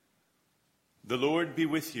The Lord be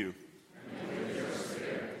with you. And with your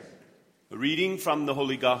spirit. A reading from the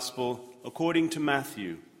Holy Gospel according to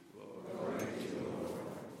Matthew. Glory to you, Lord.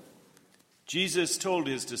 Jesus told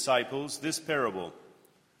his disciples this parable.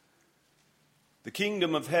 The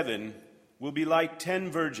kingdom of heaven will be like 10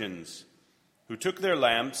 virgins who took their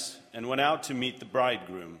lamps and went out to meet the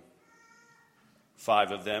bridegroom.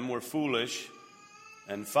 5 of them were foolish,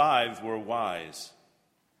 and 5 were wise.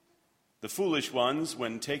 The foolish ones,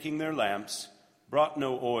 when taking their lamps, brought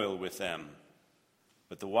no oil with them,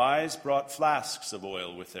 but the wise brought flasks of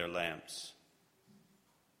oil with their lamps.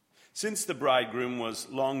 Since the bridegroom was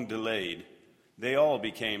long delayed, they all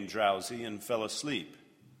became drowsy and fell asleep.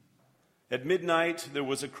 At midnight there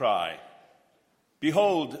was a cry,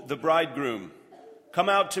 "Behold, the bridegroom! Come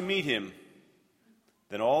out to meet him!"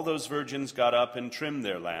 Then all those virgins got up and trimmed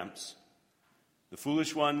their lamps. The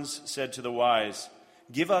foolish ones said to the wise,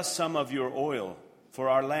 "Give us some of your oil, for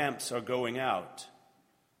our lamps are going out."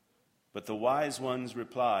 But the wise ones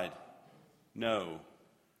replied, "No,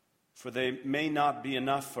 for they may not be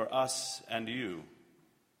enough for us and you.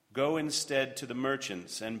 Go instead to the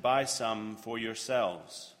merchants and buy some for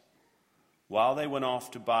yourselves." While they went off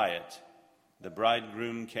to buy it, the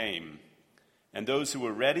bridegroom came, and those who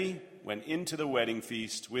were ready went into the wedding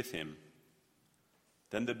feast with him.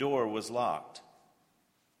 Then the door was locked.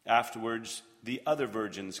 Afterwards, the other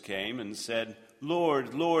virgins came and said,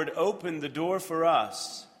 "Lord, Lord, open the door for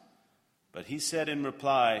us." But he said in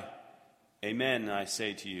reply, "Amen, I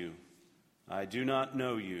say to you, I do not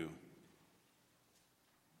know you.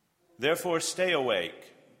 Therefore stay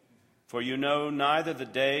awake, for you know neither the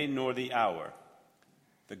day nor the hour."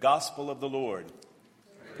 The Gospel of the Lord.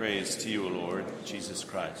 Praise to you, O Lord Jesus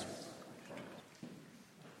Christ.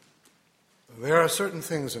 There are certain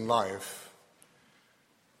things in life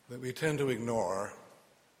that we tend to ignore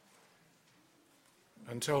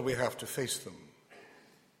until we have to face them.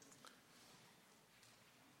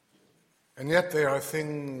 And yet they are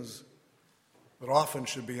things that often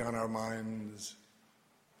should be on our minds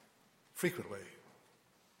frequently,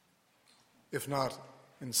 if not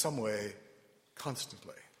in some way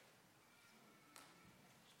constantly.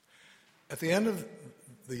 At the end of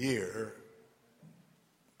the year,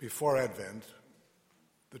 before Advent,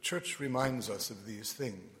 the Church reminds us of these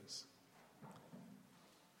things,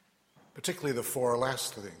 particularly the 4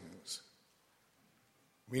 last things.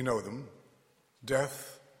 We know them: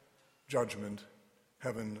 death, judgment,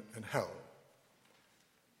 heaven, and hell.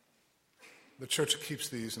 The Church keeps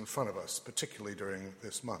these in front of us, particularly during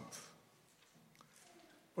this month.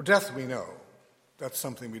 Well, death we know. That's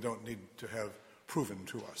something we don't need to have proven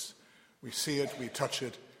to us. We see it, we touch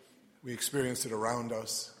it, we experience it around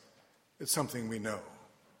us. It's something we know,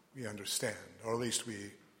 we understand, or at least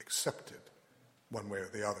we accept it one way or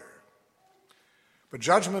the other. But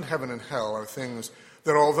judgment, heaven, and hell are things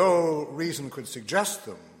that, although reason could suggest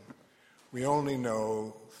them, we only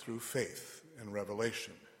know through faith and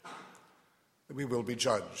revelation, that we will be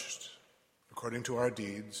judged according to our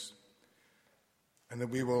deeds, and that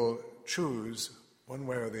we will choose one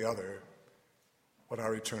way or the other what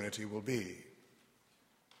our eternity will be.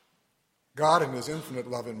 God, in his infinite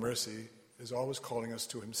love and mercy, is always calling us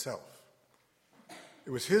to himself.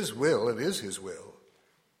 It was his will, it is his will,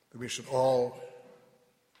 that we should all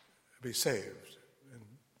be saved.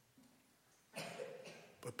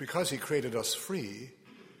 But because he created us free,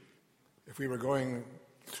 if we were going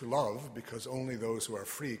to love, because only those who are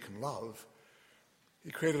free can love,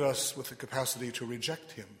 he created us with the capacity to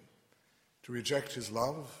reject him, to reject his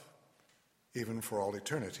love, even for all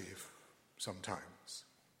eternity sometimes.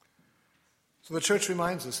 So the Church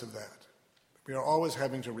reminds us of that. We are always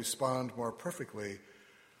having to respond more perfectly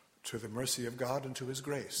to the mercy of God and to his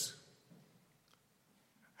grace.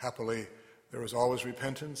 Happily, there is always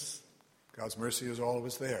repentance. God's mercy is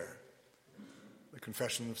always there. The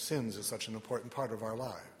confession of sins is such an important part of our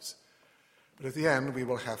lives. But at the end, we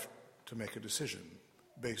will have to make a decision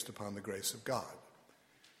based upon the grace of God.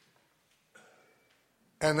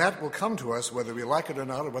 And that will come to us whether we like it or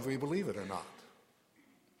not, or whether we believe it or not.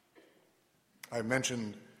 I've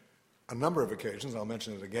mentioned a number of occasions, I'll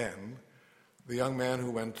mention it again, the young man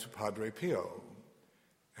who went to Padre Pio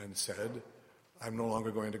and said, "I'm no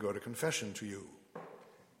longer going to go to confession to you."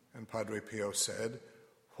 And Padre Pio said,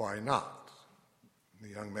 "Why not?" And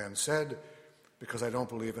the young man said, "Because I don't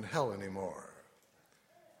believe in hell anymore."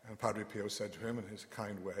 And Padre Pio said to him in his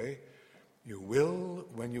kind way, "You will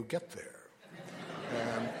when you get there."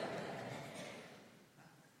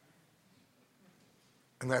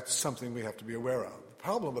 And that's something we have to be aware of. The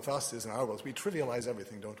problem with us is in our world, we trivialize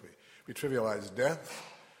everything, don't we? We trivialize death,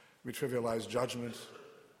 we trivialize judgment,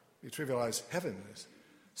 we trivialize heaven as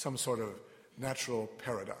some sort of natural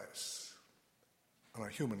paradise on a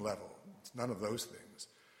human level. It's none of those things.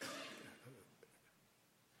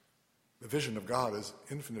 The vision of God is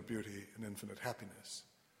infinite beauty and infinite happiness.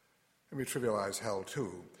 And we trivialize hell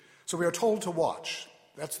too. So we are told to watch.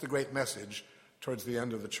 That's the great message towards the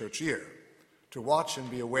end of the church year. To watch and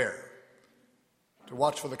be aware. To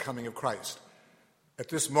watch for the coming of Christ. At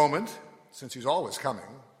this moment, since he's always coming,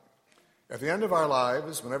 at the end of our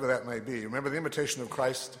lives, whenever that may be, remember the invitation of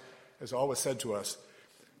Christ has always said to us,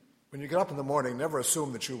 when you get up in the morning, never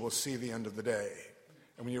assume that you will see the end of the day.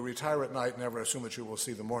 And when you retire at night, never assume that you will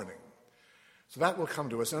see the morning. So that will come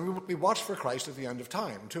to us. And we watch for Christ at the end of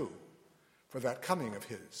time, too, for that coming of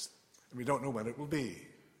his. And we don't know when it will be.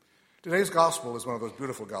 Today's gospel is one of those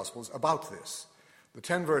beautiful gospels about this. The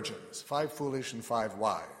 10 virgins, 5 foolish and 5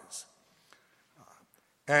 wise.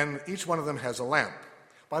 And each one of them has a lamp.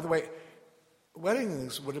 By the way,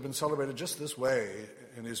 weddings would have been celebrated just this way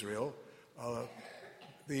in Israel.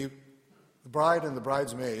 The bride and the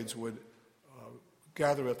bridesmaids would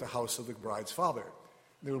gather at the house of the bride's father.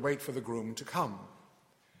 They would wait for the groom to come.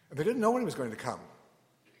 And they didn't know when he was going to come,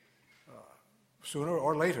 sooner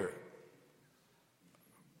or later.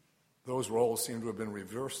 Those roles seem to have been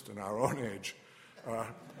reversed in our own age.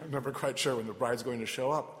 I'm never quite sure when the bride's going to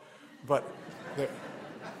show up. But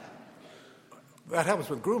that happens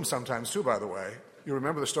with grooms sometimes too, by the way. You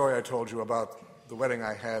remember the story I told you about the wedding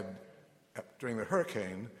I had during the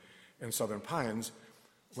hurricane in Southern Pines,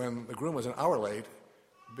 when the groom was an hour late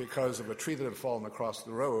because of a tree that had fallen across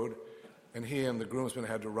the road, and he and the groomsmen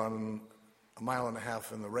had to run 1.5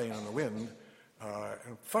 miles in the rain and the wind,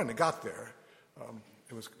 and finally got there.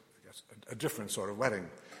 It was, I guess, a different sort of wedding.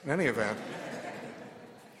 In any event,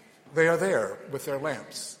 they are there with their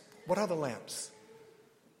lamps. What are the lamps?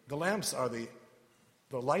 The lamps are the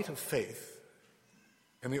light of faith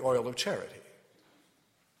and the oil of charity.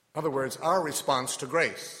 In other words, our response to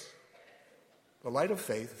grace. The light of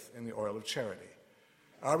faith and the oil of charity.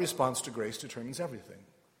 Our response to grace determines everything.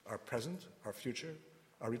 Our present, our future,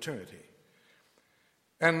 our eternity.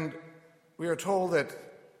 And we are told that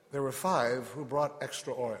there were 5 who brought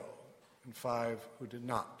extra oil and 5 who did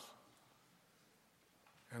not.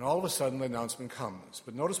 And all of a sudden the announcement comes.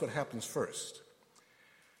 But notice what happens first.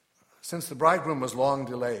 Since the bridegroom was long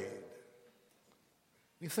delayed,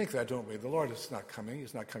 we think that, don't we? The Lord is not coming.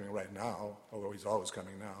 He's not coming right now, although he's always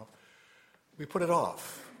coming now. We put it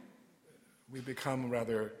off. We become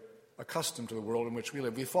rather accustomed to the world in which we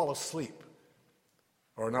live. We fall asleep.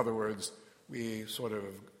 Or in other words, we sort of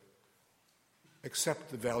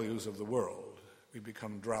accept the values of the world. We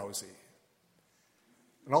become drowsy.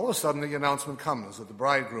 And all of a sudden the announcement comes that the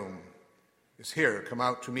bridegroom is here, come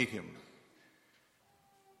out to meet him.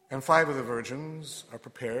 And 5 of the virgins are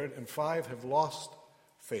prepared, and 5 have lost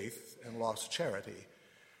faith and lost charity.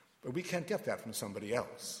 But we can't get that from somebody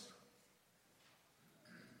else.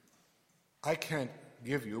 I can't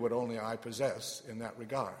give you what only I possess in that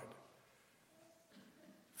regard.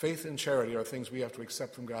 Faith and charity are things we have to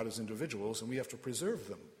accept from God as individuals, and we have to preserve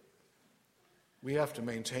them. We have to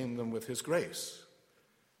maintain them with his grace.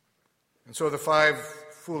 And so the 5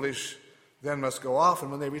 foolish then must go off,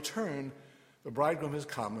 and when they return, the bridegroom has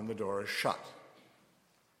come and the door is shut.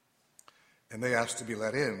 And they ask to be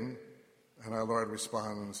let in, and our Lord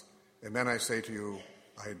responds, "Amen, I say to you,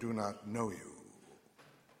 I do not know you."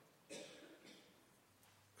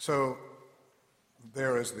 So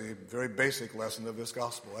there is the very basic lesson of this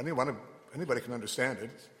gospel. Anybody can understand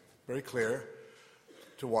it. It's very clear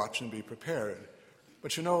to watch and be prepared.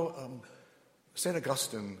 But you know, St.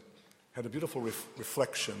 Augustine had a beautiful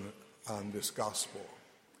reflection on this gospel,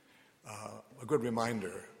 a good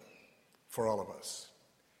reminder for all of us.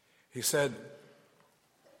 He said,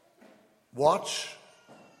 watch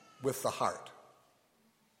with the heart.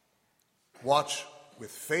 Watch with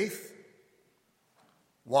faith.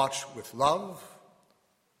 Watch with love.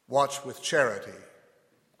 Watch with charity.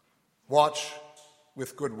 Watch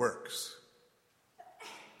with good works.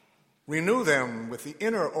 Renew them with the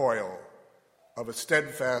inner oil of a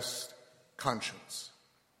steadfast conscience.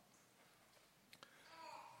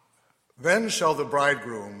 Then shall the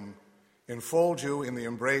bridegroom enfold you in the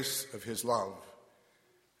embrace of his love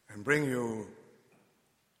and bring you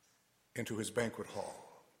into his banquet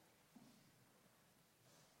hall,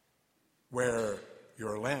 where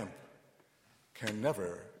your lamp can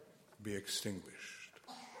never be extinguished.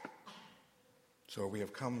 So we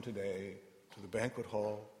have come today to the banquet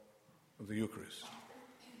hall of the Eucharist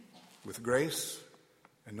with grace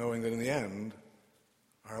and knowing that in the end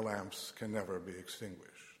our lamps can never be extinguished.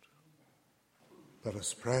 Let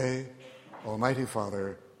us pray. Almighty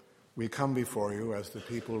Father, we come before you as the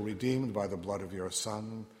people redeemed by the blood of your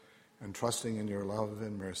Son and trusting in your love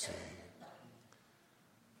and mercy.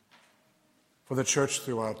 For the church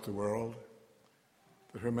throughout the world,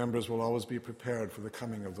 that her members will always be prepared for the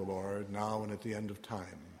coming of the Lord, now and at the end of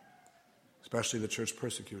time, especially the church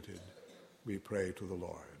persecuted, we pray to the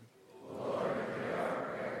Lord. Lord, hear our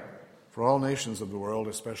prayer. For all nations of the world,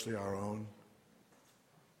 especially our own,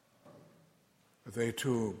 that they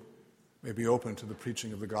too may be open to the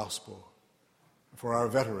preaching of the gospel. For our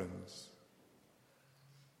veterans,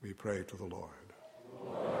 we pray to the Lord.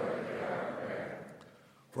 Lord, hear our prayer.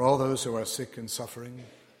 For all those who are sick and suffering,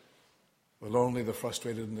 the lonely, the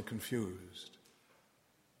frustrated, and the confused,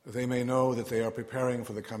 that they may know that they are preparing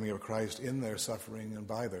for the coming of Christ in their suffering and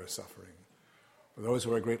by their suffering. For those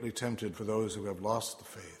who are greatly tempted, for those who have lost the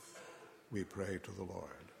faith, we pray to the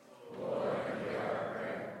Lord. Lord, hear our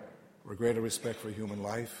prayer. For greater respect for human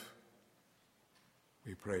life,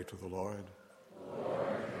 we pray to the Lord. Lord,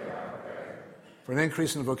 hear our prayer. For an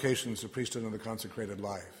increase in vocations to priesthood and the consecrated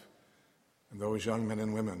life, and those young men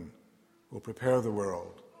and women who will prepare the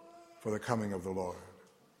world for the coming of the Lord.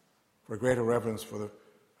 For greater reverence for the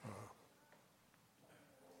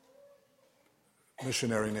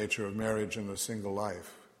missionary nature of marriage and the single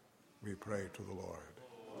life, we pray to the Lord.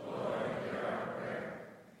 Lord, hear our prayer.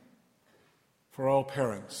 For all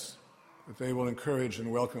parents, that they will encourage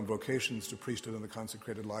and welcome vocations to priesthood and the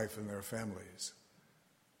consecrated life in their families,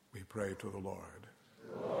 we pray to the Lord.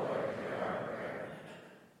 Lord, hear our prayer.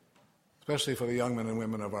 Especially for the young men and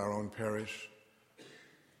women of our own parish,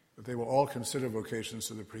 that they will all consider vocations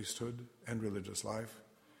to the priesthood and religious life,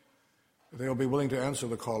 that they will be willing to answer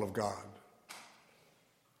the call of God.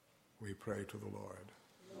 We pray to the Lord.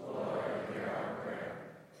 Lord, hear our prayer.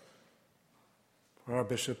 For our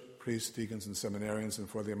bishop, priests, deacons, and seminarians, and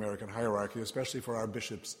for the American hierarchy, especially for our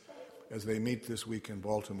bishops as they meet this week in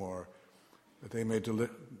Baltimore, that they may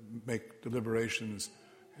make deliberations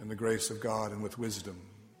in the grace of God and with wisdom,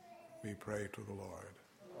 we pray to the Lord.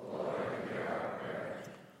 Lord, hear our prayer.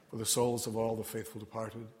 For the souls of all the faithful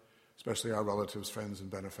departed, especially our relatives, friends, and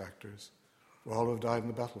benefactors, for all who have died in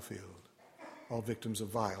the battlefield, all victims of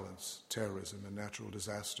violence, terrorism, and natural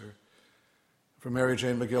disaster, for Mary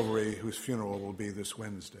Jane McGilvery, whose funeral will be this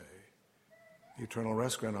Wednesday. Eternal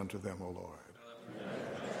rest grant unto them, O Lord.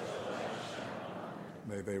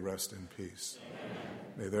 May they rest in peace.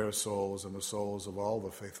 May their souls and the souls of all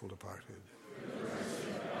the faithful departed.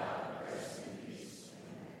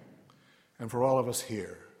 And for all of us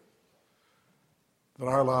here, that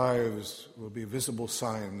our lives will be visible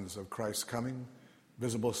signs of Christ's coming,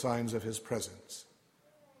 visible signs of his presence,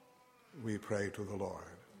 we pray to the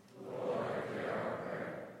Lord. Lord, hear our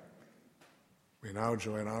prayer. We now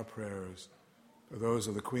join our prayers to those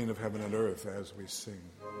of the Queen of Heaven and Earth as we sing.